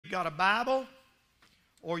got a Bible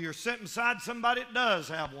or you're sitting beside somebody that does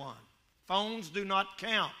have one. Phones do not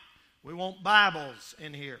count. We want Bibles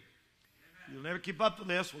in here. You'll never keep up with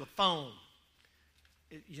this with a phone.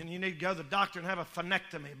 You need to go to the doctor and have a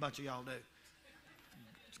phonectomy, a bunch of y'all do.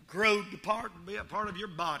 It's growed apart and be a part of your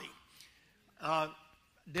body.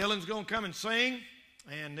 Dylan's going to come and sing,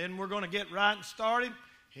 and then we're going to get right and started.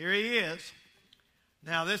 Here he is.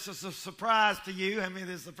 Now, this is a surprise to you. How many of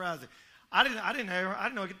this is a surprise to you? I didn't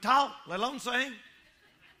know he could talk, let alone sing.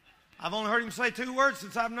 I've only heard him say 2 words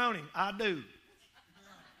since I've known him. I do.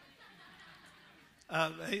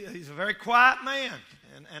 He's a very quiet man,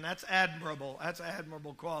 and that's admirable. That's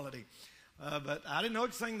admirable quality. But I didn't know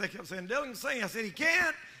what to sing. They kept saying, Dylan can sing. I said, he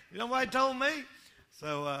can't. You know what he told me?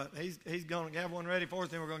 So he's going to have one ready for us.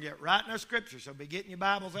 Then we're going to get right in our scripture. So be getting your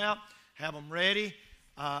Bibles out. Have them ready.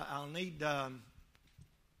 I'll need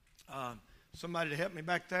somebody to help me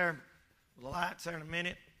back there with the lights there in a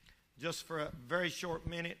minute, just for a very short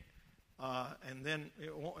minute. And then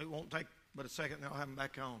it won't take but a second, and I'll have them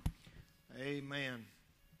back on. Amen.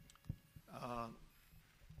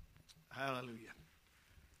 Hallelujah.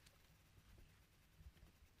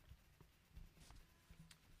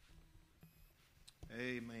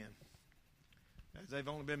 Amen. As they've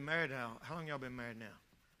only been married, how long y'all been married now?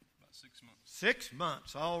 About 6 months. 6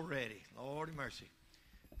 months already. Lord mercy.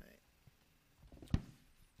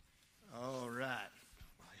 All right.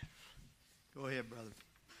 Go ahead, brother.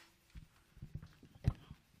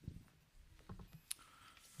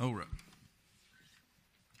 All right.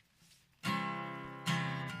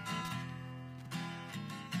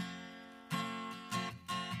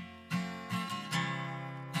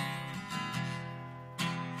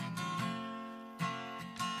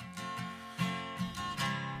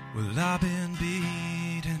 Well, I've been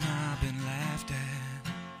beat and I've been laughed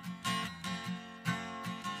at,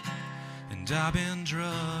 and I've been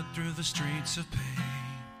drugged through the streets of pain,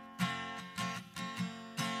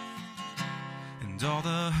 and all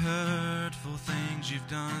the hurtful things you've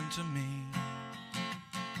done to me.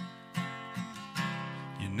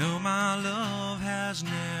 You know my love has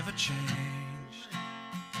never changed.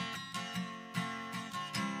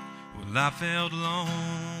 Well, I felt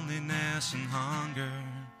loneliness and hunger,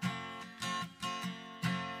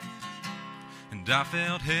 and I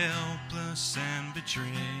felt helpless and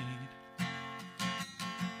betrayed,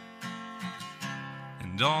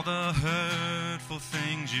 and all the hurtful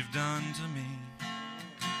things you've done to me.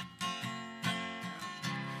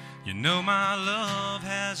 You know my love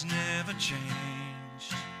has never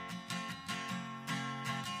changed.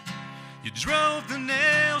 You drove the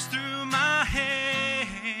nails through my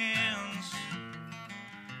hands.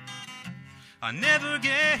 I never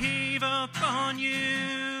gave up on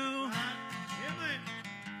you.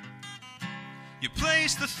 You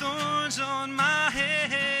placed the thorns on my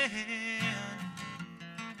head,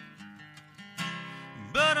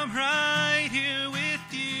 but I'm right here with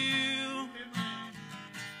you.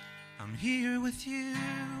 I'm here with you.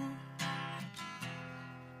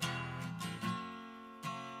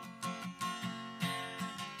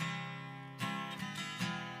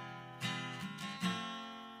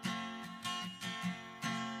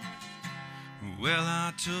 Well,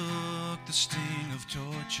 I took the sting of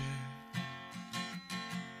torture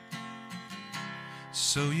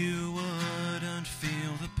so you wouldn't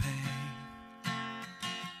feel the pain.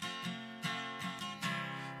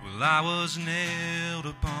 Well, I was nailed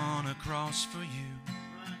upon a cross for you,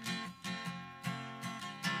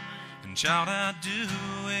 and child, I'd do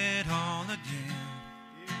it all again.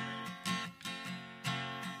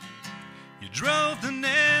 You drove the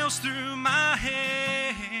nails through my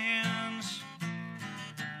hands.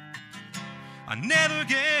 I never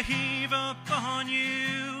gave up on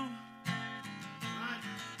you.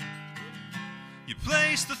 You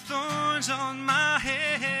placed the thorns on my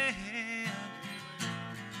head,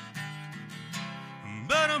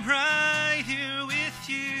 but I'm right here with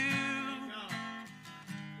you.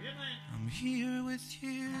 I'm here with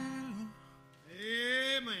you.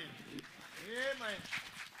 Amen. Amen.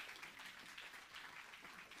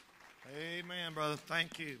 Amen, brother.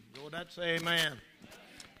 Thank you. Go with that, say amen.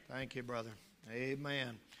 Thank you, brother.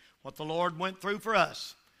 Amen. What the Lord went through for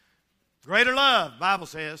us. Greater love, Bible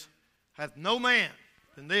says, hath no man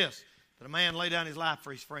than this, that a man lay down his life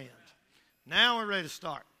for his friends. Now we're ready to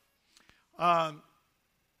start.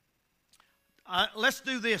 Let's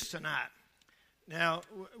do this tonight. Now,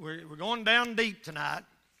 we're going down deep tonight.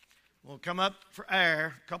 We'll come up for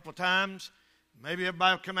air a couple of times. Maybe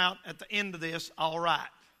everybody will come out at the end of this all right.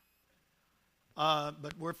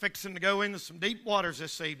 But we're fixing to go into some deep waters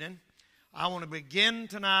this evening. I want to begin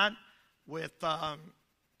tonight with the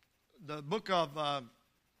book of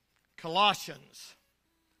Colossians,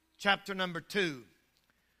 chapter number 2.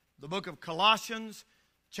 The book of Colossians,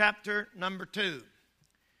 chapter number 2.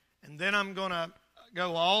 And then I'm going to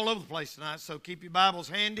go all over the place tonight, so keep your Bibles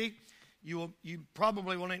handy. You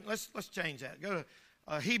probably will need, let's change that. Go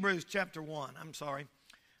to Hebrews chapter 1. I'm sorry.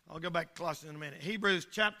 I'll go back to Colossians in a minute. Hebrews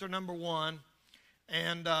chapter number 1.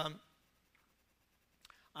 And I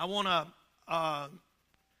want to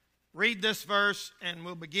read this verse, and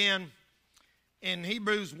we'll begin in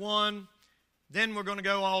Hebrews 1. Then we're going to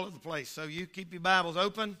go all over the place. So you keep your Bibles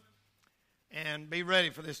open and be ready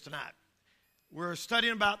for this tonight. We're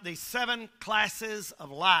studying about the 7 classes of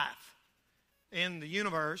life in the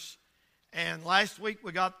universe. And last week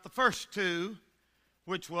we got the first 2,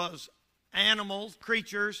 which was animals,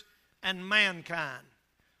 creatures, and mankind.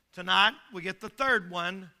 Tonight we get the third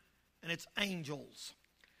one, and it's angels.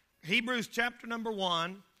 Hebrews chapter number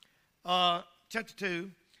 1, chapter 2,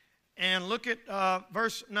 and look at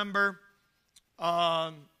verse number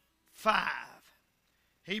 5.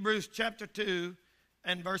 Hebrews chapter 2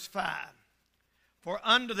 and verse 5. For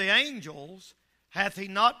unto the angels hath he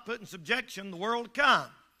not put in subjection the world to come,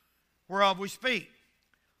 whereof we speak.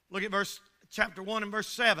 Look at chapter 1 and verse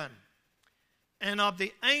 7. And of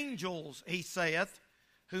the angels he saith,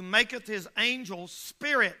 who maketh his angels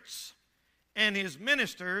spirits, and his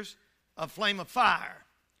ministers a flame of fire.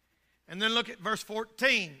 And then look at verse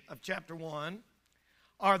 14 of chapter 1.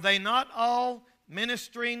 Are they not all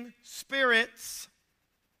ministering spirits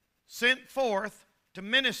sent forth to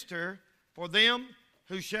minister for them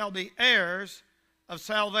who shall be heirs of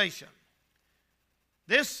salvation?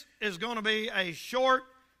 This is going to be a short,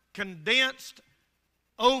 condensed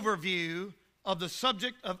overview of the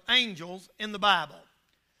subject of angels in the Bible.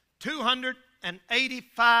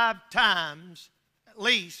 285 times, at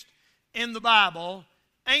least, in the Bible,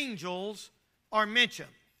 angels are mentioned.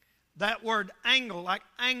 That word angel, like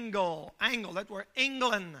angle, that word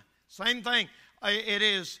England, same thing. It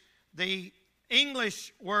is the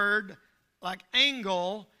English word like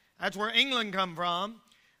angle, that's where England come from,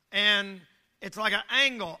 and it's like an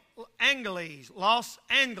angle, Angeles, Los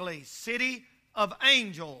Angeles, city of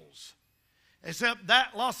angels. Except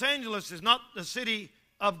that Los Angeles is not the city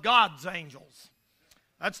of God's angels.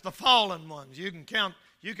 That's the fallen ones. You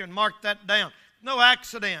can mark that down. No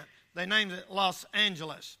accident. They named it Los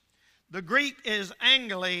Angeles. The Greek is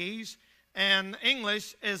Angeles, and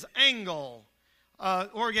English is angle.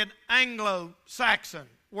 Or again, Anglo-Saxon,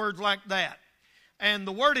 words like that. And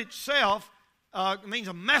the word itself means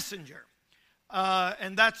a messenger.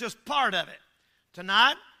 And that's just part of it.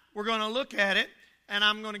 Tonight, we're going to look at it, and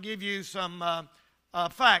I'm going to give you some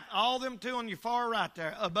fact. All them 2 on your far right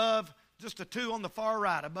there, above, just the 2 on the far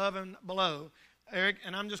right, above and below, Eric.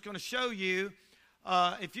 And I'm just going to show you,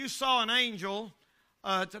 if you saw an angel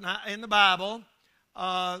tonight in the Bible,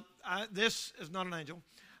 this is not an angel.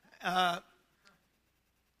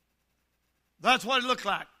 That's what it looked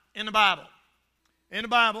like in the Bible. In the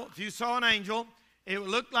Bible, if you saw an angel, it would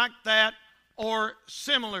look like that or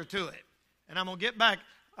similar to it. And I'm going to get back.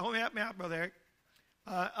 Help me out, Brother Eric.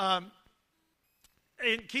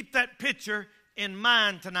 And keep that picture in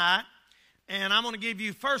mind tonight. And I'm going to give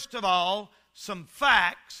you, first of all, some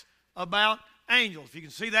facts about angels. If you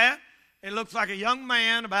can see that, it looks like a young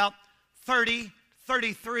man about 30,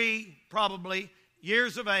 33 probably,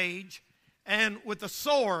 years of age, and with a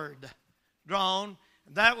sword drawn.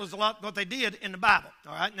 That was a lot what they did in the Bible.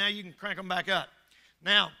 All right, now you can crank them back up.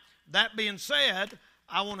 Now, that being said,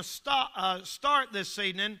 I want to start this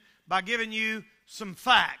evening by giving you some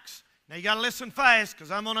facts. Now you got to listen fast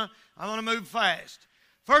because I'm gonna move fast.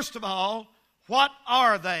 First of all, what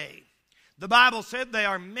are they? The Bible said they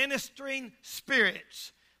are ministering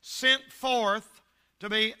spirits sent forth to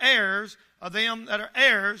be heirs of them that are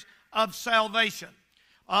heirs of salvation.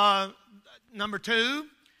 Number 2,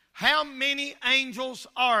 how many angels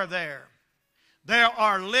are there? There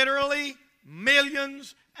are literally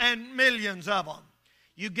millions and millions of them.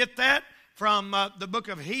 You get that from the book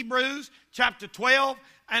of Hebrews, chapter 12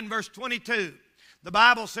 and verse 22. The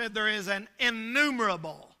Bible said there is an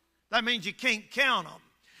innumerable. That means you can't count them.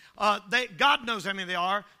 God knows how many there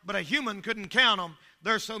are, but a human couldn't count them.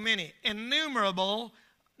 There's so many. Innumerable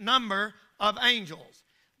number of angels.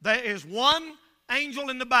 There is one angel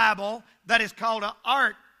in the Bible that is called an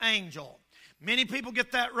archangel. Many people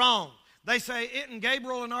get that wrong. They say, isn't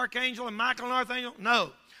Gabriel an archangel and Michael an archangel?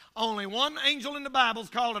 No. Only one angel in the Bible is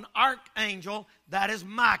called an archangel. That is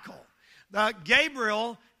Michael.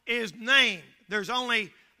 Gabriel is named. There's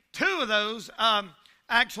only 2 of those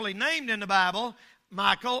actually named in the Bible,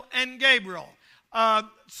 Michael and Gabriel.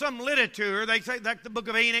 some literature, they say like the book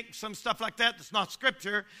of Enoch, some stuff like that that's not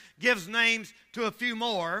scripture, gives names to a few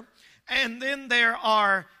more. And then there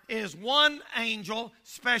is one angel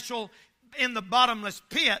special in the bottomless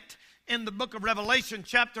pit in the book of Revelation,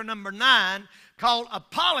 chapter number 9, called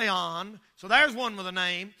Apollyon. So there's one with a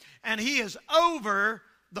name. And he is over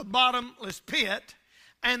the bottomless pit.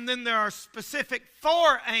 And then there are specific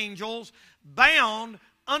 4 angels bound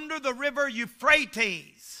under the river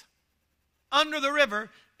Euphrates. Under the river,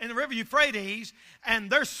 in the river Euphrates. And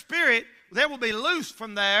their spirit, they will be loosed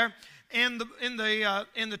from there in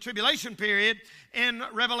the tribulation period in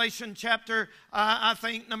Revelation chapter, I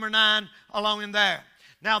think, number 9, along in there.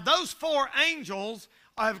 Now, those 4 angels,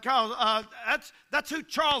 that's who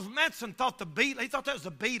Charles Manson thought he thought that was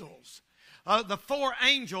the Beatles. The 4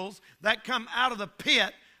 angels that come out of the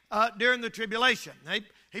pit during the tribulation.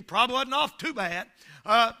 He probably wasn't off too bad,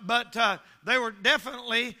 but they were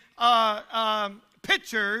definitely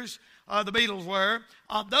pictures, the Beatles were,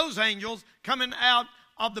 of those angels coming out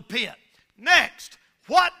of the pit. Next,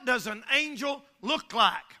 what does an angel look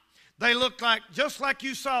like? They look like, just like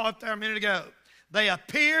you saw up there a minute ago. They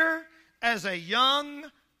appear as a young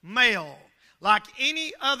male, like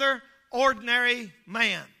any other ordinary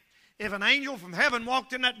man. If an angel from heaven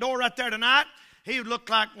walked in that door right there tonight, he would look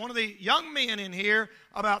like one of the young men in here,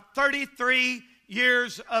 about 33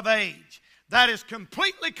 years of age. That is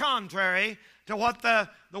completely contrary to what the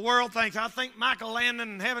world thinks. I think Michael Landon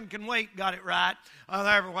in Heaven Can Wait got it right. But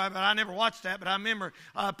I never watched that, but I remember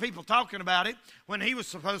people talking about it when he was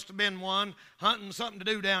supposed to have been one hunting something to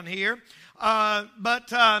do down here. But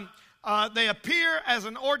they appear as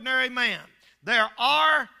an ordinary man. There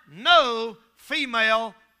are no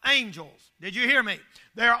female angels. Did you hear me?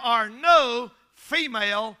 There are no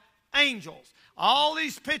female angels. All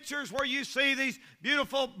these pictures where you see these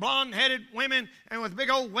beautiful blonde-headed women and with big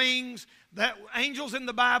old wings, that angels in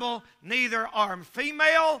the Bible neither are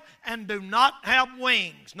female and do not have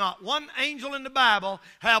wings. Not one angel in the Bible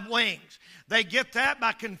have wings. They get that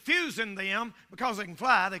by confusing them because they can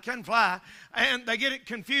fly, and they get it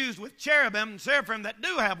confused with cherubim and seraphim that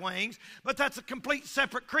do have wings, but that's a complete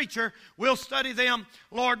separate creature. We'll study them,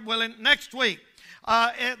 Lord willing, next week.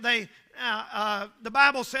 The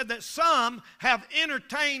Bible said that some have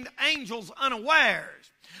entertained angels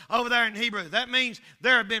unawares over there in Hebrew. That means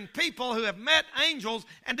there have been people who have met angels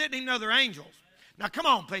and didn't even know they're angels. Now, come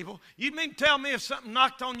on, people. You mean to tell me if something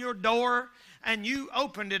knocked on your door and you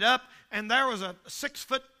opened it up and there was a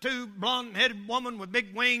 6'2" blonde-headed woman with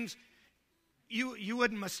big wings, you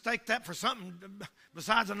wouldn't mistake that for something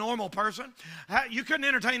besides a normal person? You couldn't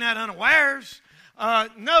entertain that unawares.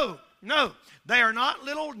 No. They are not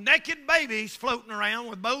little naked babies floating around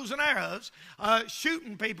with bows and arrows,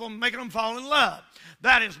 shooting people and making them fall in love.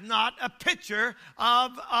 That is not a picture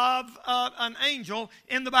of an angel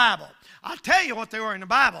in the Bible. I'll tell you what they were in the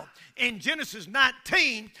Bible. In Genesis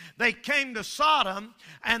 19, they came to Sodom,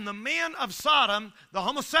 and the men of Sodom, the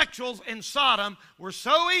homosexuals in Sodom, were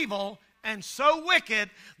so evil and so wicked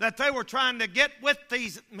that they were trying to get with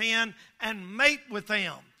these men and mate with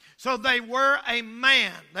them. So they were a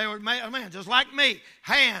man. They were a man, just like me.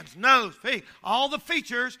 Hands, nose, feet, all the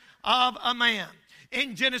features of a man.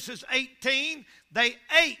 In Genesis 18, they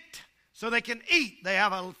ate so they can eat. They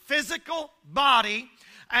have a physical body,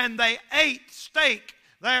 and they ate steak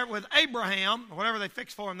there with Abraham, whatever they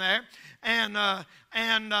fixed for him there, and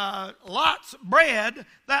Lot's bread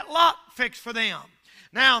that Lot fixed for them.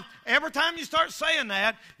 Now, every time you start saying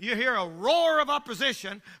that, you hear a roar of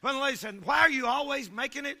opposition when they say, why are you always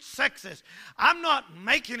making it sexist? I'm not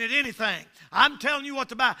making it anything. I'm telling you what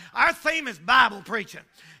the Bible, our theme is Bible preaching.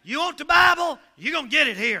 You want the Bible, you're going to get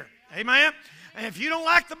it here. Amen? And if you don't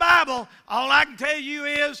like the Bible, all I can tell you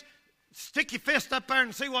is stick your fist up there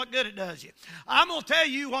and see what good it does you. I'm going to tell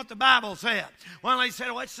you what the Bible said. Well, they said,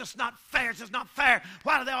 it's just not fair. It's just not fair.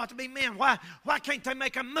 Why do they have to be men? Why can't they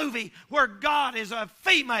make a movie where God is a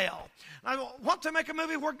female? I go, want to make a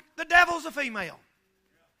movie where the devil's a female?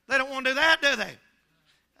 They don't want to do that, do they?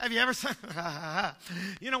 Have you ever seen?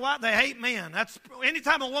 You know what? They hate men.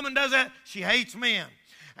 Anytime a woman does that, she hates men.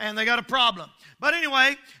 And they got a problem. But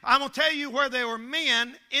anyway, I'm going to tell you where there were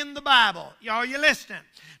men in the Bible. Are you listening?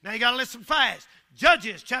 Now you got to listen fast.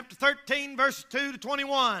 Judges chapter 13, verses 2 to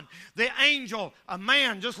 21. The angel, a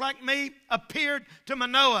man just like me, appeared to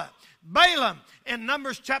Manoah. Balaam in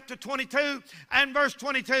Numbers chapter 22 and verse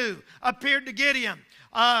 22 appeared to Gideon.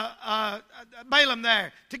 Balaam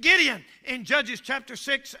there. To Gideon in Judges chapter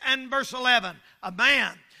 6 and verse 11. A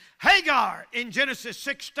man. Hagar in Genesis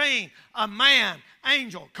 16, a man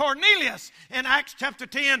angel. Cornelius in Acts chapter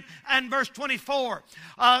 10 and verse 24.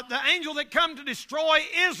 The angel that come to destroy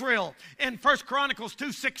Israel in 1 Chronicles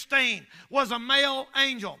 2:16 was a male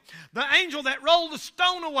angel. The angel that rolled the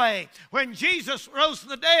stone away when Jesus rose from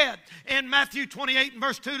the dead in Matthew 28 and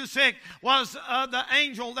verse 2-6 was the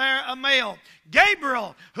angel there, a male.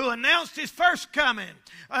 Gabriel, who announced his first coming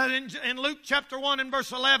in Luke chapter 1 and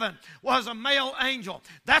verse 11, was a male angel.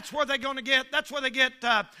 That's where they get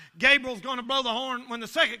Gabriel's going to blow the horn when the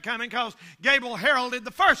second coming, because Gabriel heralded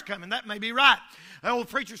the first coming. That may be right. The old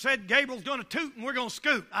preacher said Gabriel's going to toot and we're going to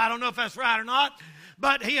scoot. I don't know if that's right or not,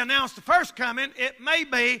 but he announced the first coming. It may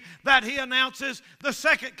be that he announces the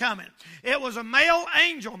second coming. It was a male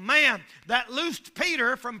angel, man, that loosed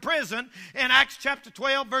Peter from prison in Acts chapter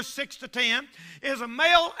 12, verse 6-10. Is a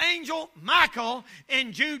male angel, Michael,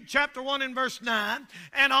 in Jude chapter 1 and verse 9,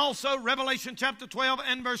 and also Revelation chapter 12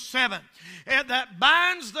 and verse 7. That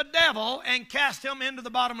binds the devil and casts him into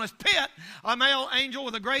the bottomless pit, a male angel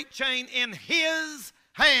with a great chain in his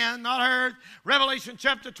hand, not hers. Revelation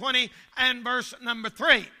chapter 20 and verse number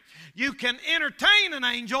 3. You can entertain an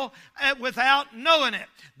angel without knowing it.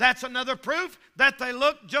 That's another proof that they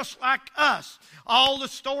look just like us. All the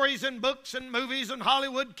stories and books and movies and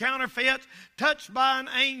Hollywood counterfeits, touched by an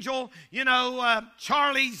angel,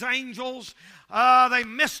 Charlie's Angels. They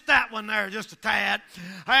missed that one there just a tad.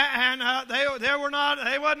 And they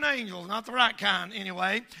wasn't angels, not the right kind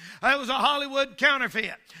anyway. It was a Hollywood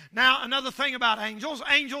counterfeit. Now, another thing about angels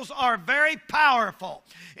are very powerful.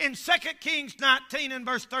 In 2 Kings 19 and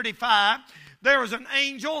verse 35, there was an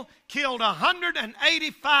angel killed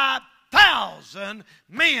 185,000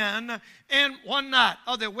 men in one night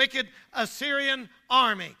of the wicked Assyrian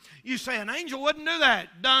army. You say an angel wouldn't do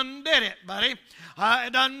that. Done did it, buddy.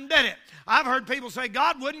 Done did it. I've heard people say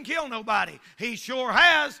God wouldn't kill nobody. He sure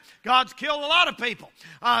has. God's killed a lot of people.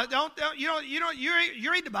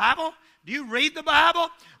 You read the Bible? Do you read the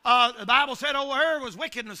Bible? The Bible said, "Ur was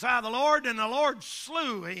wicked in the sight of the Lord, and the Lord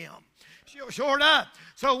slew him." Sure does.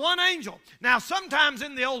 So one angel. Now, sometimes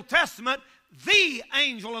in the Old Testament, the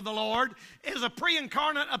angel of the Lord is a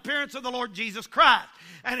pre-incarnate appearance of the Lord Jesus Christ.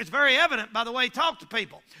 And it's very evident by the way he talked to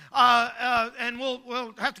people. And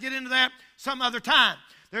we'll have to get into that some other time.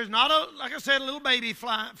 There's not, like I said, a little baby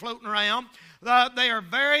floating around. They are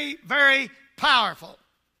very, very powerful.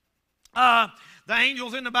 The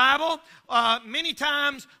angels in the Bible, many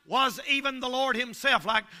times, was even the Lord himself.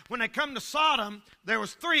 Like when they come to Sodom, there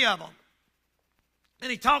was 3 of them. And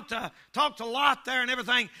he talked to Lot there and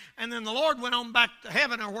everything. And then the Lord went on back to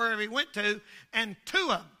heaven or wherever he went to. And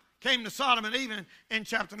 2 of them came to Sodom and even in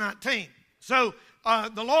chapter 19. So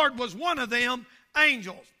the Lord was one of them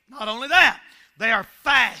angels. Not only that, they are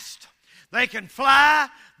fast. They can fly.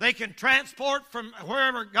 They can transport from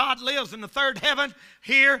wherever God lives in the third heaven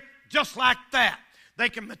here just like that. They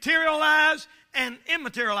can materialize and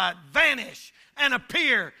immaterialize, vanish and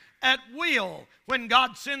appear at will when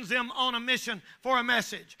God sends them on a mission for a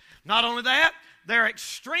message. Not only that, they're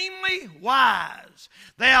extremely wise.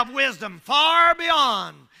 They have wisdom far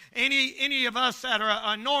beyond any of us that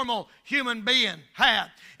are a normal human being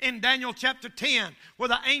have. In Daniel chapter 10, where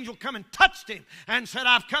the angel come and touched him and said,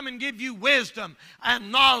 "I've come and give you wisdom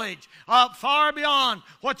and knowledge far beyond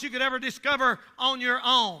what you could ever discover on your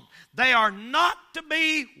own." They are not to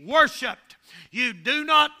be worshipped. You do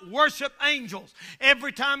not worship angels.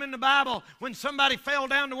 Every time in the Bible, when somebody fell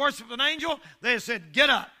down to worship an angel, they said, "Get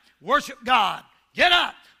up, worship God. Get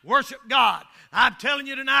up, worship God." I'm telling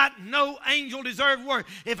you tonight, no angel deserves worship.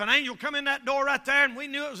 If an angel come in that door right there and we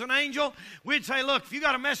knew it was an angel, we'd say, "Look, if you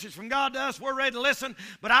got a message from God to us, we're ready to listen,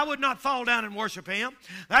 but I would not fall down and worship him."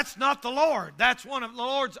 That's not the Lord. That's one of the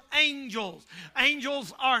Lord's angels.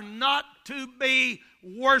 Angels are not to be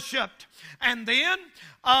worshipped. And then,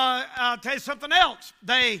 I'll tell you something else.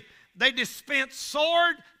 They dispense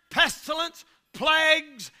sword, pestilence,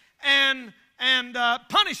 plagues, and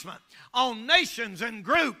punishment on nations and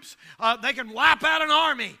groups. They can wipe out an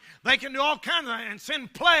army. They can do all kinds of and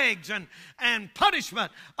send plagues and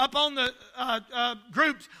punishment upon the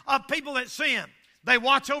groups of people that sin. They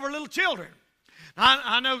watch over little children.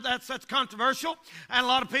 I know that's controversial, and a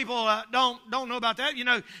lot of people don't know about that.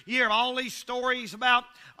 You hear all these stories about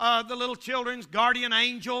the little children's guardian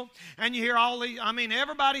angel, and you hear all these. I mean,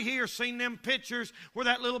 everybody here seen them pictures where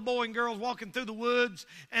that little boy and girl's walking through the woods,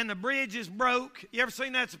 and the bridge is broke. You ever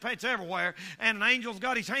seen that? It's everywhere, and an angel's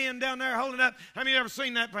got his hand down there holding it up. How many ever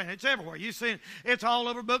seen that? It's everywhere. You see it. It's all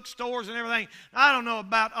over bookstores and everything. I don't know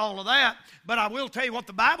about all of that, but I will tell you what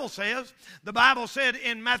the Bible says. The Bible said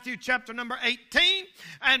in Matthew chapter number 18. 14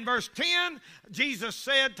 and verse 10, Jesus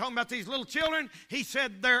said, talking about these little children, he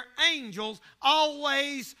said, their angels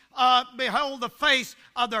always behold the face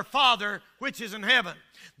of their Father which is in heaven.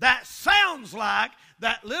 That sounds like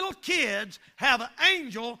that little kids have an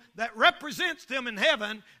angel that represents them in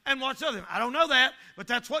heaven and watches over them. I don't know that, but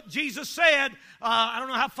that's what Jesus said. I don't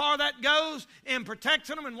know how far that goes in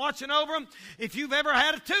protecting them and watching over them. If you've ever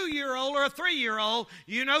had a 2-year-old or a 3-year-old,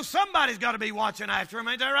 you know somebody's got to be watching after them.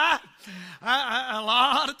 Ain't that right? A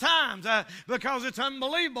lot of times, because it's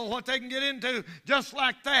unbelievable what they can get into just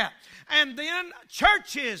like that. And then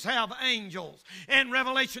churches have angels. In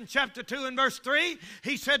Revelation chapter 2 and verse 3,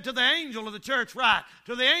 he said to the angel of the church, write.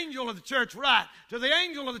 To the angel of the church, write. To the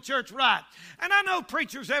angel of the church, write. And I know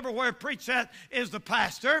preachers everywhere preach that is the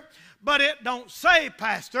pastor, but it don't say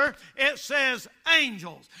pastor. It says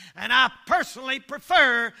angels. And I personally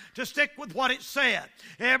prefer to stick with what it said.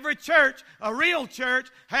 Every church, a real church,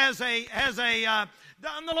 has a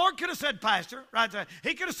and the Lord could have said pastor, right there.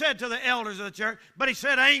 He could have said to the elders of the church, but he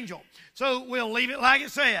said angel. So we'll leave it like it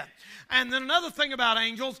said. And then another thing about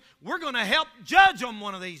angels, we're going to help judge them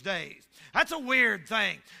one of these days. That's a weird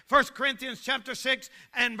thing. 1 Corinthians chapter 6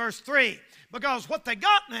 and verse 3. Because what they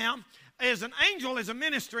got now is an angel is a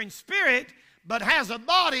ministering spirit, but has a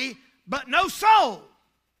body, but no soul.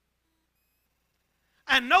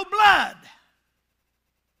 And no blood.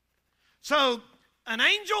 So an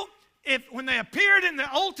angel, when they appeared in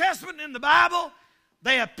the Old Testament and in the Bible,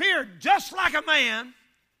 they appeared just like a man,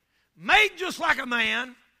 made just like a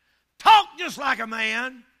man, talked just like a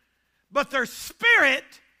man, but their spirit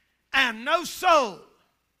and no soul.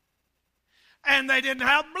 And they didn't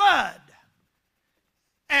have blood.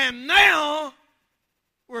 And now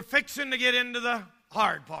we're fixing to get into the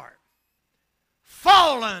hard part.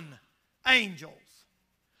 Fallen angels.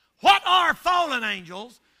 What are fallen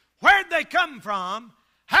angels? Where'd they come from?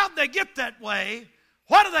 How'd they get that way?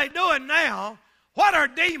 What are they doing now? What are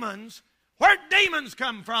demons? Where'd demons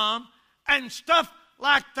come from? And stuff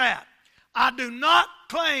like that. I do not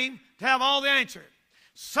claim to have all the answers.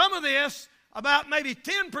 Some of this, about maybe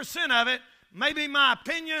 10% of it, may be my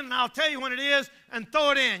opinion, and I'll tell you when it is and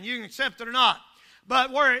throw it in. You can accept it or not.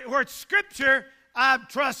 But where it's Scripture, I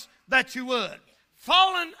trust that you would.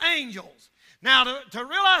 Fallen angels. Now, to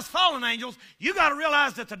realize fallen angels, you got to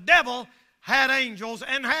realize that the devil had angels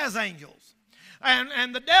and has angels.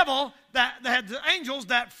 And the devil that had the angels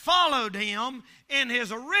that followed him in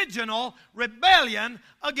his original rebellion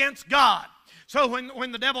against God. So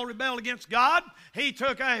when the devil rebelled against God, he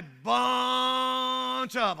took a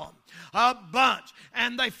bunch of them. A bunch.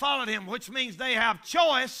 And they followed him, which means they have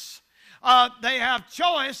choice. They have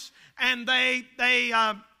choice, and they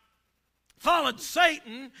followed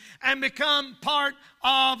Satan and become part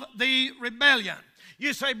of the rebellion.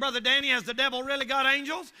 You say, Brother Danny, has the devil really got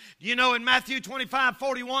angels? You know, in Matthew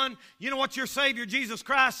 25:41, you know what your Savior Jesus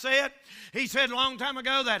Christ said? He said a long time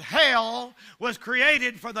ago that hell was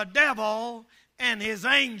created for the devil and his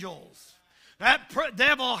angels. That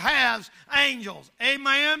devil has angels.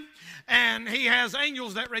 Amen? And he has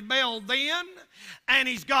angels that rebel then, and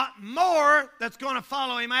he's got more that's going to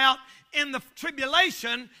follow him out in the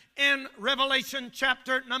tribulation in Revelation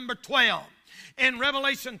chapter number 12. In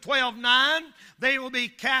Revelation 12:9, they will be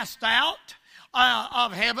cast out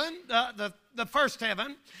of heaven, the first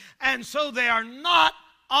heaven, and so they are not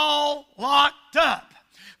all locked up.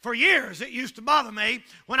 For years, it used to bother me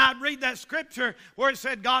when I'd read that scripture where it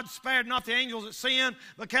said God spared not the angels that sinned,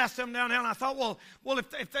 but cast them down hell. And I thought, well,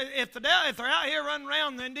 if they're out here running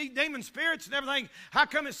around, then demon spirits and everything, how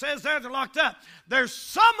come it says there they're locked up? There's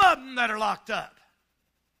some of them that are locked up.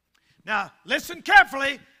 Now, listen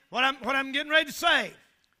carefully what I'm getting ready to say.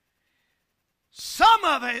 Some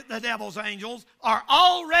of the devil's angels are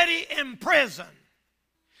already in prison.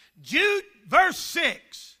 Jude verse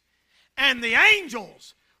 6, and the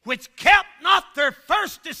angels which kept not their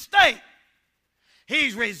first estate,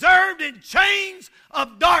 he's reserved in chains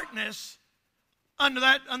of darkness on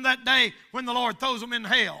that day when the Lord throws them in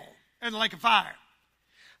hell, in the lake of fire.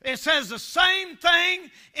 It says the same thing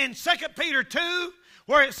in 2 Peter 2,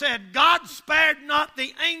 where it said, God spared not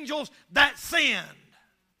the angels that sinned.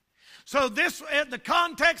 So the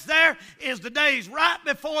context there is the days right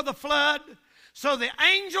before the flood. So the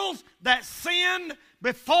angels that sinned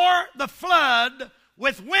before the flood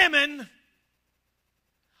with women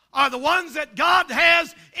are the ones that God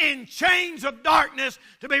has in chains of darkness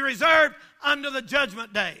to be reserved under the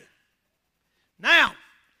judgment day. Now,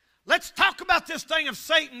 let's talk about this thing of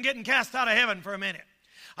Satan getting cast out of heaven for a minute.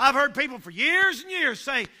 I've heard people for years and years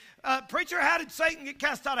say, preacher, how did Satan get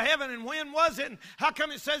cast out of heaven, and when was it, and how come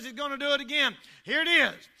it says he's going to do it again? Here it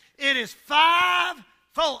is. It is 5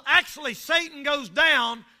 five-fold. Actually, Satan goes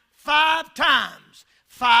down 5 times.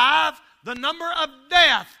 5, the number of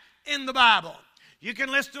death in the Bible. You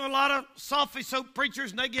can listen to a lot of softly soap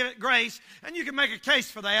preachers and they give it grace, and you can make a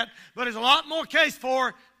case for that, but there's a lot more case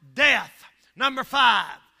for death. Number 5,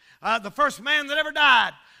 the first man that ever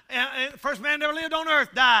died, the first man that ever lived on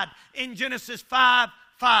earth died in Genesis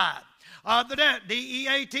 5:5. The death,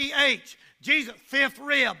 D-E-A-T-H. Jesus, 5th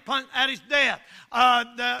rib, at his death. All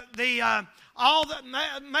that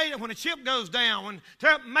May, when a ship goes down, when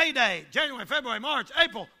May Day, January, February, March,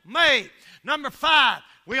 April, May. Number 5,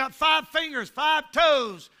 we got 5 fingers, 5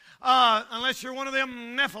 toes. Unless you're one of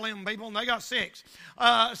them Nephilim people, and they got 6.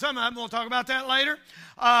 Some of them, we'll talk about that later.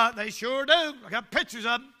 They sure do. I got pictures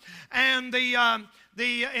of them. And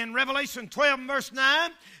in Revelation 12, verse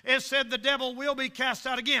 9, it said the devil will be cast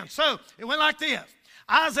out again. So it went like this.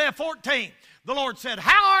 Isaiah 14, the Lord said,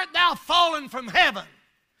 "How art thou fallen from heaven,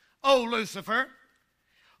 O Lucifer?"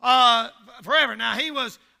 Forever. Now, he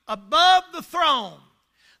was above the throne.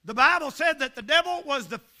 The Bible said that the devil was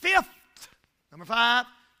the 5th, number 5,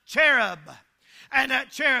 cherub. And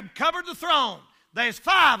that cherub covered the throne. There's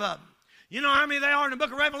 5 of them. You know how many they are in the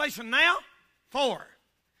book of Revelation now? 4.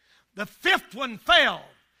 The 5th one fell.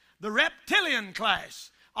 The reptilian class.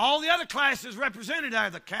 All the other classes represented there,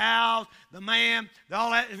 the cows, the man,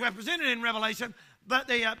 all that is represented in Revelation. But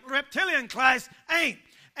the reptilian class ain't.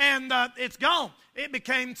 And it's gone. It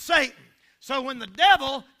became Satan. So when the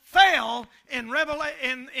devil fell in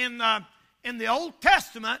the Old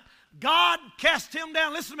Testament, God cast him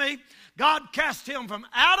down. Listen to me. God cast him from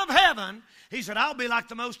out of heaven. He said, "I'll be like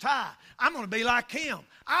the Most High. I'm going to be like him.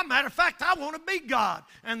 Matter of fact, I want to be God."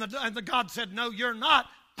 And the God said, "No, you're not."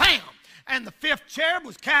 Bam! And the 5th cherub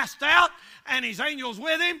was cast out, and his angels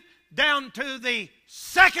with him, down to the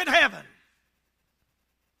 2nd heaven.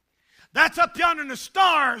 That's up yonder in the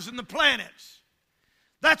stars and the planets.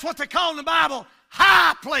 That's what they call in the Bible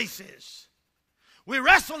high places. We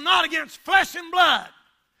wrestle not against flesh and blood,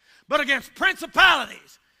 but against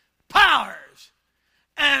principalities, powers,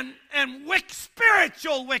 and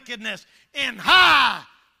spiritual wickedness in high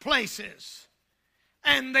places.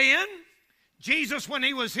 And then Jesus, when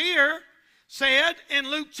he was here, said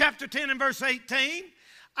in Luke chapter 10 and verse 18,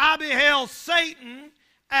 "I beheld Satan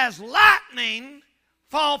as lightning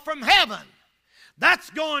fall from heaven." That's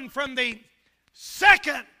going from the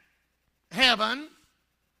 2nd heaven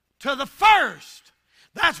to the 1st.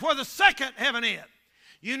 That's where the 2nd heaven is.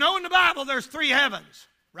 You know in the Bible there's 3 heavens,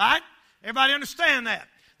 right? Everybody understand that?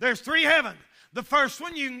 There's 3 heavens. The first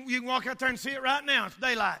one, you can walk out there and see it right now. It's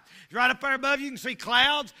daylight. It's right up there above you. You can see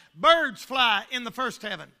clouds. Birds fly in the 1st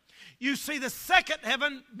heaven. You see the 2nd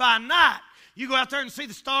heaven by night. You go out there and see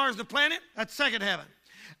the stars, the planet. That's 2nd heaven.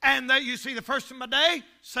 And you see the 1st one by day,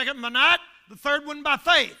 2nd one by night, the 3rd one by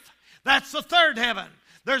faith. That's the 3rd heaven.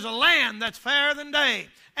 There's a land that's fairer than day.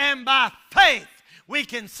 And by faith, we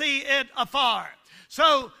can see it afar.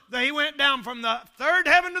 So he went down from the 3rd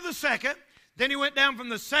heaven to the 2nd. Then he went down from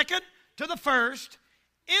the 2nd to the 1st.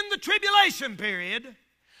 In the tribulation period,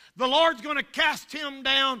 the Lord's going to cast him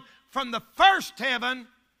down from the 1st heaven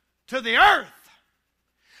to the earth.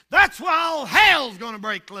 That's why all hell's going to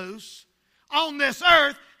break loose on this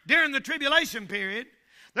earth during the tribulation period.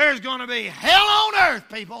 There's going to be hell on earth,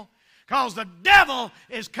 people, because the devil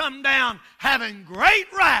is come down having great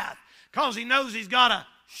wrath because he knows he's got a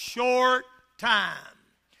short time.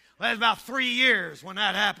 Well, that's about 3 years when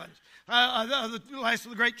that happens. The last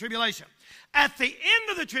of the Great Tribulation. At the end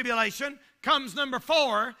of the tribulation comes number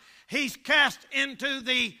 4. He's cast into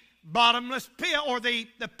the bottomless pit, or the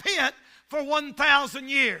pit, for 1,000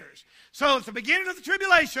 years. So at the beginning of the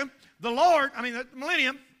tribulation, the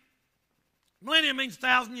millennium means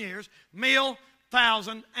 1,000 years. Mil,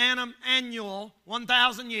 1,000, annum, annual,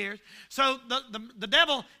 1,000 years. So the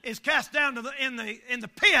devil is cast down in the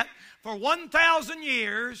pit for 1,000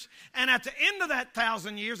 years, and at the end of that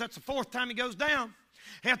 1,000 years, that's the 4th time he goes down.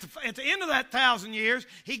 At the end of that 1,000 years,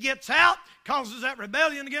 he gets out, causes that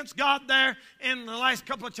rebellion against God there in the last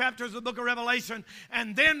couple of chapters of the book of Revelation,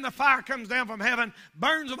 and then the fire comes down from heaven,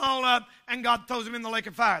 burns them all up, and God throws them in the lake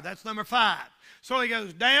of fire. That's number 5. So he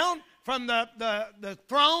goes down from the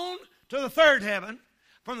throne to the 3rd heaven,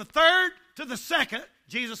 from the 3rd to the 2nd.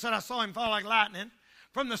 Jesus said, "I saw him fall like lightning."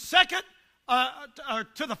 From the 2nd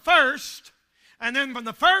to the 1st, and then from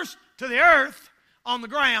the 1st to the earth on the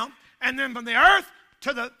ground, and then from the earth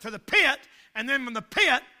to the pit, and then from the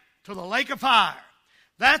pit to the lake of fire.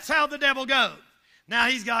 That's how the devil goes. Now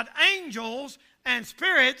he's got angels and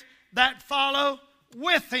spirits that follow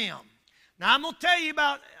with him. Now I'm going to tell you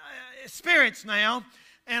about spirits now,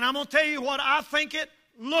 and I'm going to tell you what I think it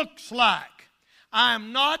looks like. I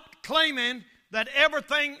am not claiming that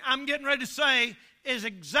everything I'm getting ready to say is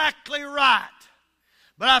exactly right.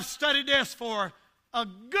 But I've studied this for a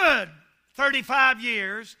good 35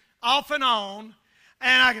 years, off and on,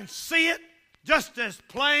 and I can see it just as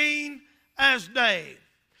plain as day.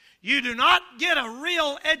 You do not get a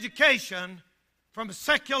real education from a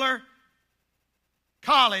secular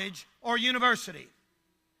college or university.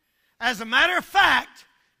 As a matter of fact,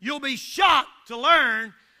 you'll be shocked to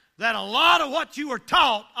learn that a lot of what you were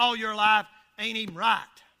taught all your life ain't even right.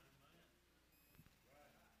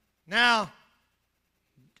 Now,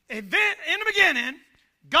 in the beginning,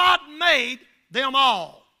 God made them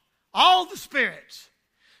all the spirits.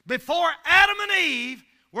 Before Adam and Eve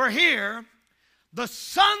were here, the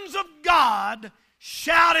sons of God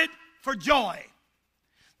shouted for joy.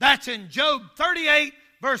 That's in Job 38,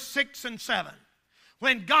 verse 6 and 7.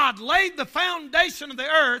 When God laid the foundation of the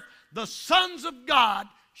earth, the sons of God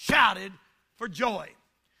shouted for joy.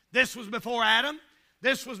 This was before Adam.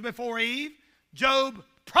 This was before Eve. Job,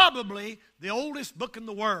 probably the oldest book in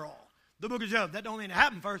the world. The book of Job. That don't mean it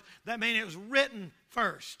happened first. That means it was written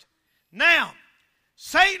first. Now,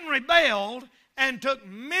 Satan rebelled and took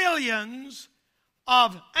millions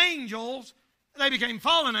of angels. They became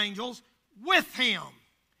fallen angels with him.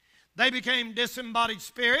 They became disembodied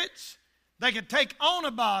spirits. They could take on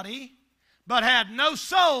a body, but had no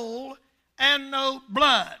soul and no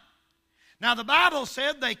blood. Now, the Bible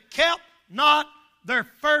said they kept not their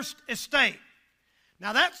first estate.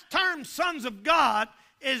 Now, that term sons of God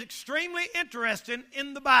is extremely interesting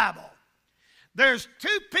in the Bible. There's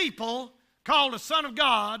two people called a son of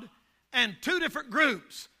God and two different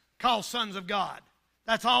groups called sons of God.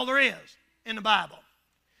 That's all there is in the Bible.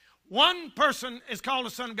 One person is called a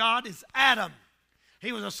son of God is Adam.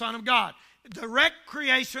 He was a son of God. Direct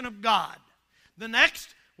creation of God. The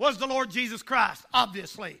next was the Lord Jesus Christ,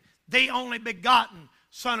 obviously, the only begotten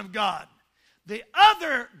Son of God. The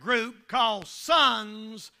other group called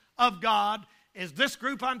sons of God is this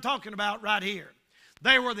group I'm talking about right here.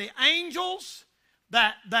 They were the angels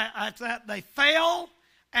that they fell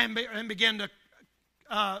and began to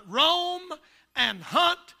roam and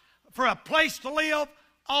hunt for a place to live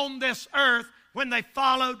on this earth when they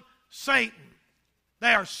followed Satan.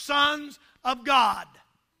 They are sons of God.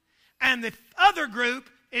 And the other group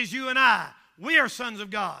is you and I. We are sons of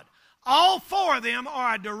God. All four of them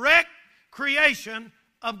are a direct creation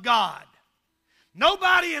of God.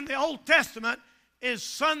 Nobody in the Old Testament is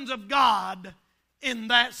sons of God in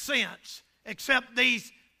that sense, except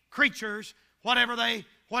these creatures, whatever they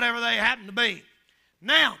happen to be.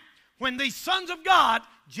 Now, when these sons of God,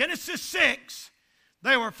 Genesis 6,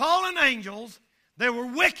 they were fallen angels, they were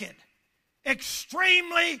wicked,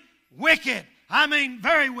 extremely wicked. I mean,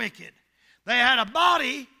 very wicked. They had a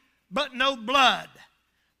body, but no blood.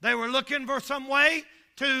 They were looking for some way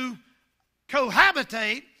to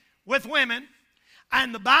cohabitate with women.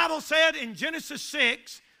 And the Bible said in Genesis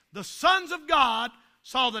 6, the sons of God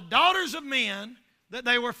saw the daughters of men that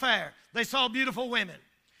they were fair. They saw beautiful women.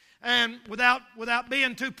 And without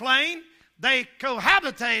being too plain, they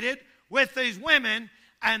cohabitated with these women.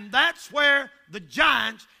 And that's where the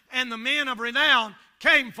giants and the men of renown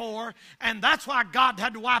came for. And that's why God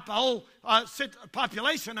had to wipe the whole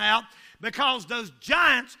population out, because those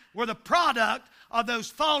giants were the product of those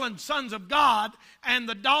fallen sons of God and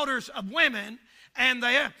the daughters of women. And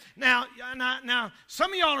they now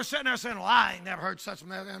some of y'all are sitting there saying, well, I ain't never heard such a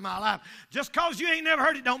thing in my life. Just because you ain't never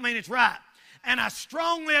heard it don't mean it's right. And I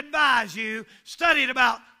strongly advise you, study it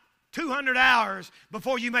about 200 hours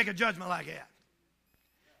before you make a judgment like that.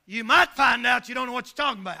 You might find out you don't know what you're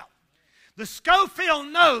talking about. The Schofield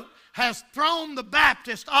Note has thrown the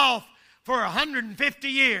Baptist off for 150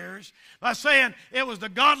 years by saying it was the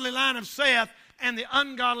godly line of Seth and the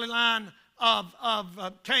ungodly line of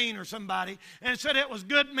Cain or somebody, and it said it was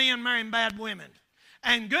good men marrying bad women.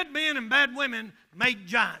 And good men and bad women made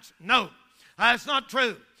giants. No, that's not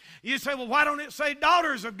true. You say, well, why don't it say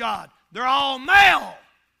daughters of God? They're all male.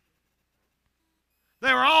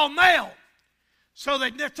 They were all male. So they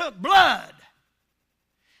took blood.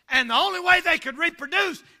 And the only way they could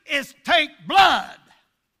reproduce is take blood.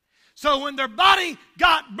 So when their body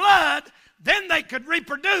got blood, then they could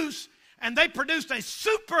reproduce, and they produced a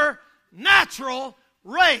supernatural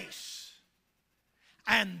race.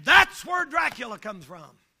 And that's where Dracula comes from.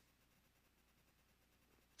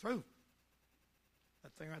 True.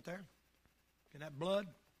 That thing right there. Get that blood?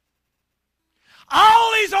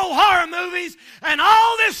 All these old horror movies and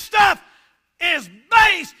all this stuff is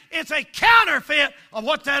based, it's a counterfeit of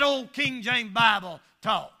what that old King James Bible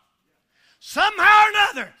taught. Somehow or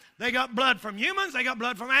another, they got blood from humans, they got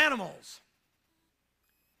blood from animals.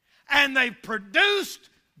 And they produced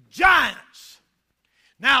giants.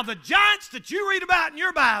 Now, the giants that you read about in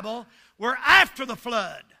your Bible were after the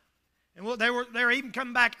flood. And they were even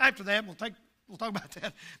coming back after that. We'll talk about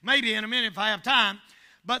that maybe in a minute if I have time.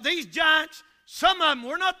 But these giants, some of them,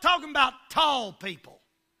 we're not talking about tall people.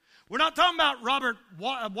 We're not talking about Robert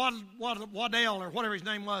Waddell or whatever his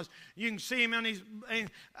name was. You can see him in these.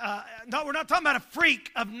 No, we're not talking about a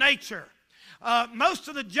freak of nature. Most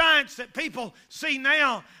of the giants that people see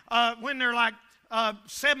now, when they're like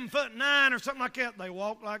 7'9" or something like that, they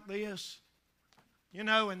walk like this, and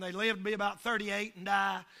they live to be about 38 and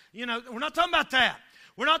die. We're not talking about that.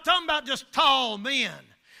 We're not talking about just tall men.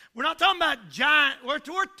 We're not talking about giant.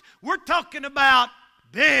 We're talking about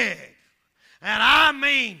big, and I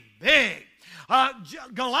mean big.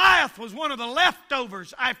 Goliath was one of the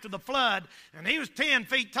leftovers after the flood, and he was 10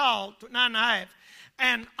 feet tall, 9.5.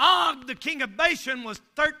 And Og, the king of Bashan, was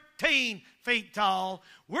 13 feet tall.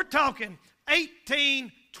 We're talking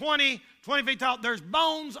 18, 20 feet tall. There's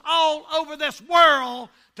bones all over this world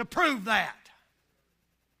to prove that.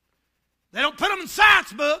 They don't put them in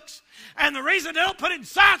science books. And the reason they don't put it in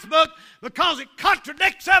science books, because it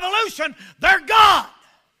contradicts evolution. They're God.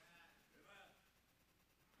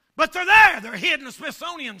 But they're there. They're hid in the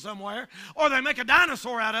Smithsonian somewhere. Or they make a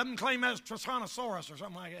dinosaur out of them and claim that's Tyrannosaurus or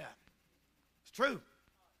something like that. It's true.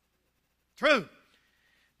 True.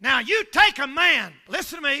 Now you take a man,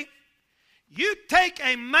 listen to me. You take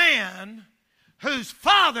a man whose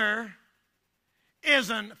father is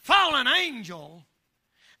a fallen angel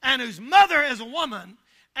and whose mother is a woman,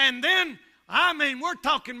 and then, we're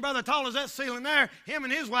talking, brother, tall as that ceiling there, him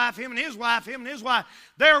and his wife, him and his wife, him and his wife.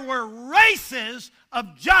 There were races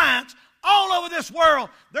of giants all over this world.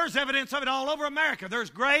 There's evidence of it all over America. There's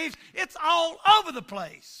graves. It's all over the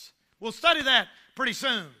place. We'll study that pretty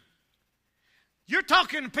soon. You're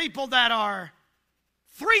talking to people that are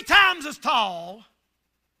 3 times as tall,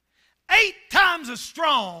 8 times as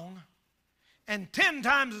strong, and 10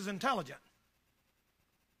 times as intelligent.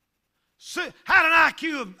 Had an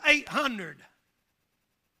IQ of 800.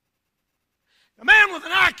 A man with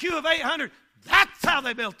an IQ of 800, that's how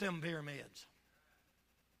they built them pyramids.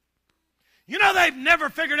 They've never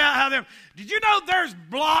figured out how they're... Did you know there's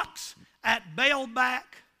blocks at Baalbek?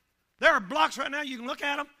 There are blocks right now, you can look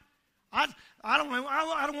at them. I don't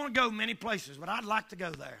want to go many places, but I'd like to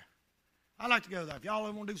go there. I'd like to go there. If y'all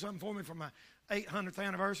want to do something for me for my 800th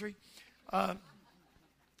anniversary,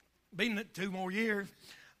 been 2 more years.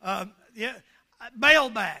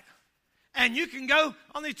 Baalbek. And you can go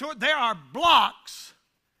on these tours. There are blocks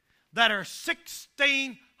that are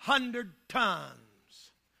 1,600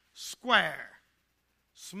 tons square.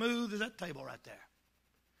 Smooth as that table right there.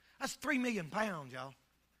 That's 3 million pounds, y'all.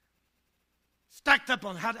 Stacked up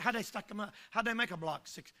on, how'd they stack them up? How'd they make a block?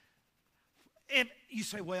 If you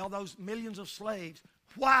say, well, those millions of slaves,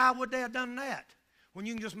 why would they have done that? When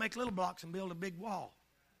you can just make little blocks and build a big wall.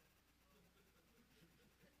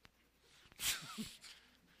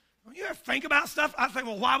 You ever think about stuff? I think,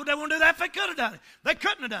 well, why would they want to do that if they could have done it? They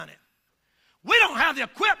couldn't have done it. We don't have the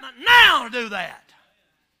equipment now to do that.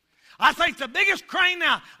 I think the biggest crane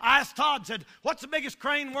now, I asked Todd, said, what's the biggest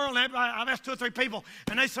crane in the world? And I've asked 2 or 3 people,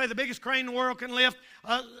 and they say the biggest crane in the world can lift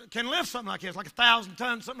something like this, like 1,000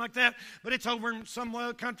 tons, something like that. But it's over in some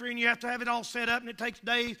other country, and you have to have it all set up, and it takes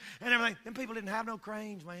days and everything. Them people didn't have no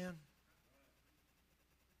cranes, man.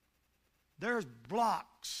 There's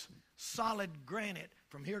blocks, solid granite,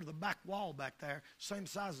 from here to the back wall back there, same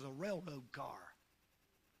size as a railroad car,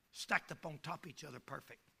 stacked up on top of each other,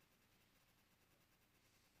 perfect.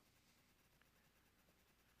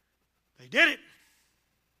 They did it.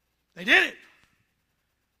 They did it.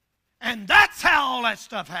 And that's how all that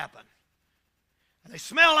stuff happened. And they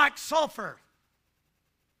smell like sulfur.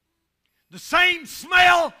 The same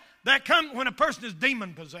smell that comes when a person is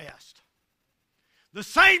demon-possessed. The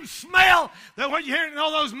same smell that what you hear in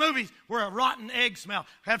all those movies where a rotten egg smell.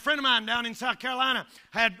 I had a friend of mine down in South Carolina,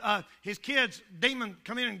 had his kids, demon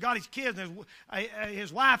come in and got his kids. And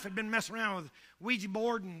his wife had been messing around with Ouija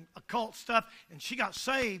board and occult stuff, and she got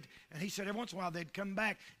saved. And he said every once in a while they'd come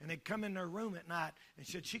back, and they'd come in their room at night, and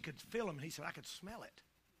she said she could feel them. And he said, I could smell it.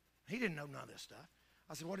 He didn't know none of this stuff.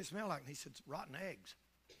 I said, what did it smell like? And he said, rotten eggs.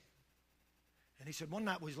 And he said, one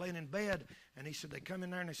night we was laying in bed, and he said, they come in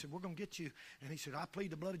there, and they said, we're going to get you. And he said, I plead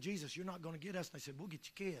the blood of Jesus. You're not going to get us. And they said, we'll get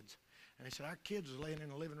your kids. And they said, our kids was laying in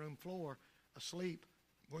the living room floor asleep,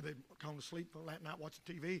 where they'd gone to sleep that night watching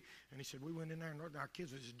TV. And he said, we went in there, and our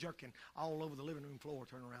kids was just jerking all over the living room floor,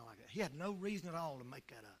 turning around like that. He had no reason at all to make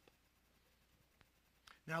that up.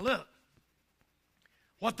 Now, look,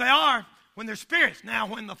 what they are when they're spirits. Now,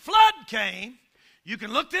 when the flood came, you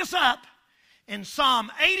can look this up. In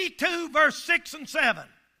Psalm 82, verse 6 and 7,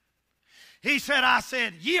 He said, I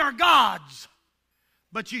said, ye are gods,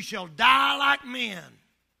 but you shall die like men.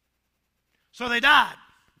 So they died.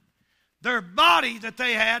 Their body that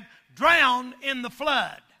they had drowned in the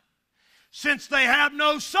flood. Since they have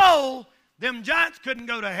no soul, them giants couldn't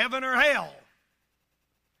go to heaven or hell.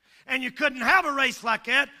 And you couldn't have a race like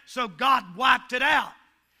that, so God wiped it out.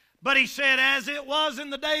 But he said, as it was in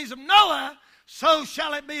the days of Noah, so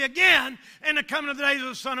shall it be again in the coming of the days of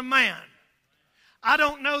the Son of Man. I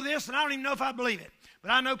don't know this, and I don't even know if I believe it.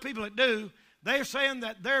 But I know people that do. They're saying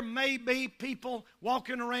that there may be people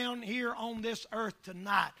walking around here on this earth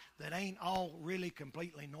tonight that ain't all really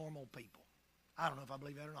completely normal people. I don't know if I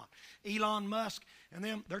believe that or not. Elon Musk and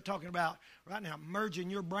them, they're talking about right now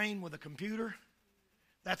merging your brain with a computer.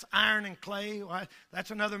 That's iron and clay.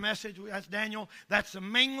 That's another message. That's Daniel. That's the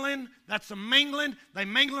mingling. That's the mingling. They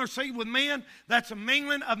mingle their seed with men. That's the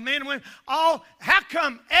mingling of men and women. How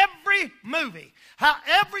come every movie,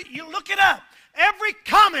 you look it up, every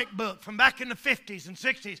comic book from back in the 50s and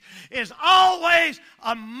 60s is always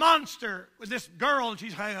a monster with this girl, and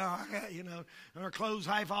she's hanging, and her clothes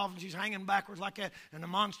half off, and she's hanging backwards like that, and the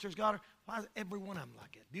monster's got her. Why is every one of them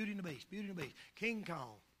like that? Beauty and the Beast, King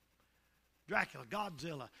Kong, Dracula,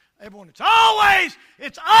 Godzilla, everyone. It's always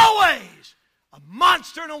a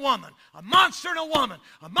monster and a woman, a monster and a woman,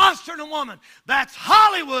 a monster and a woman. That's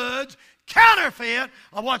Hollywood's counterfeit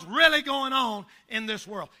of what's really going on in this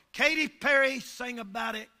world. Katy Perry sang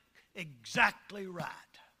about it exactly right.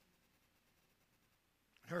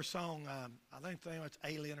 Her song, I think it's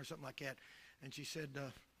Alien or something like that, and she said,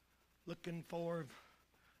 looking for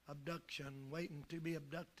abduction, waiting to be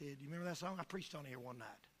abducted. You remember that song? I preached on here one night.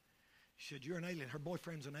 She said, you're an alien. Her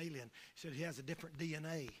boyfriend's an alien. She said he has a different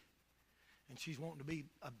DNA, and she's wanting to be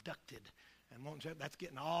abducted. And that's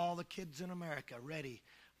getting all the kids in America ready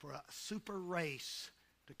for a super race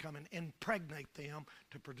to come and impregnate them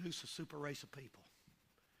to produce a super race of people.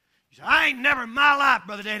 You say, I ain't never in my life,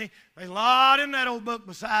 Brother Danny. There's a lot in that old book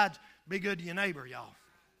besides be good to your neighbor, y'all.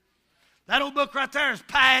 That old book right there is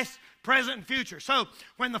past, present, and future. So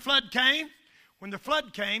when the flood came,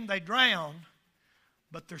 they drowned,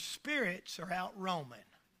 but their spirits are out roaming.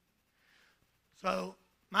 So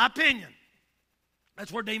my opinion,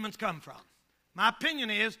 that's where demons come from. My opinion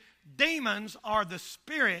is demons are the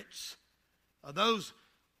spirits of those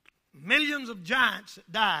millions of giants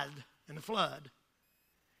that died in the flood,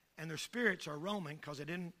 and their spirits are roaming because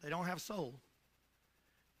they don't have soul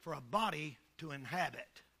for a body to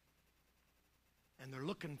inhabit, and they're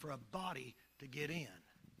looking for a body to get in.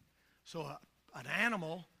 So an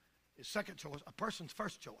animal is second choice, a person's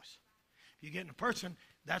first choice. If you get in a person,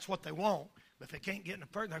 that's what they want. But if they can't get in a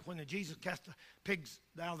person, like when Jesus cast the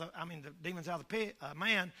demons out of the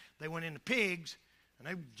man, they went into pigs, and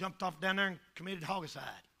they jumped off down there and committed homicide.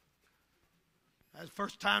 That's the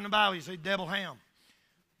first time in the Bible you see devil ham.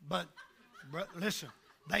 But listen,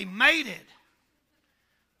 they made it.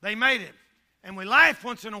 They made it. And we laugh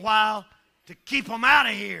once in a while to keep them out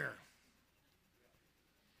of here.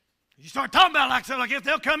 You start talking about like something like this,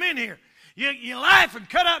 they'll come in here. You laugh and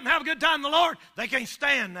cut up and have a good time in the Lord. They can't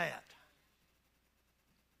stand that.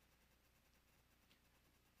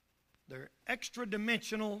 They're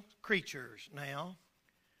extra-dimensional creatures now.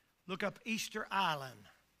 Look up Easter Island.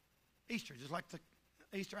 Easter, just like the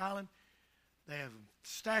Easter Island. They have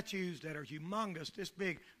statues that are humongous, this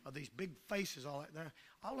big, of these big faces, all that.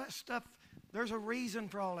 All that stuff, there's a reason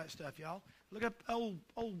for all that stuff, y'all. Look up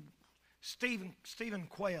old Stephen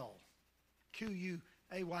Quayle,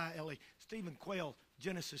 Q-U-A-Y-L-E. Stephen Quayle,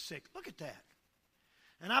 Genesis 6. Look at that.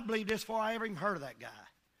 And I believe this before I ever even heard of that guy.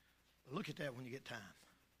 But look at that when you get time.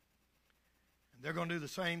 And they're going to do the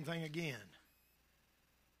same thing again.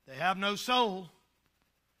 They have no soul,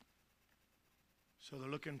 so they're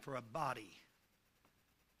looking for a body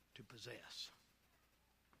to possess.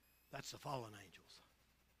 That's the fallen angels.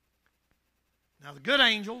 Now the good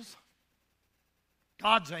angels,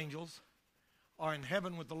 God's angels, are in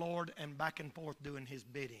heaven with the Lord and back and forth doing his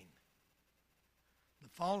bidding. The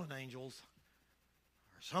fallen angels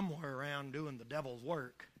are somewhere around doing the devil's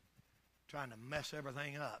work, trying to mess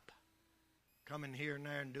everything up. Coming here and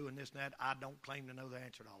there and doing this and that. I don't claim to know the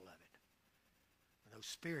answer to all of it. But those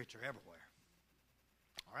spirits are everywhere.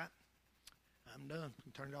 All right? I'm done. You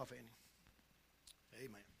can turn it off, Andy.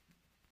 Amen.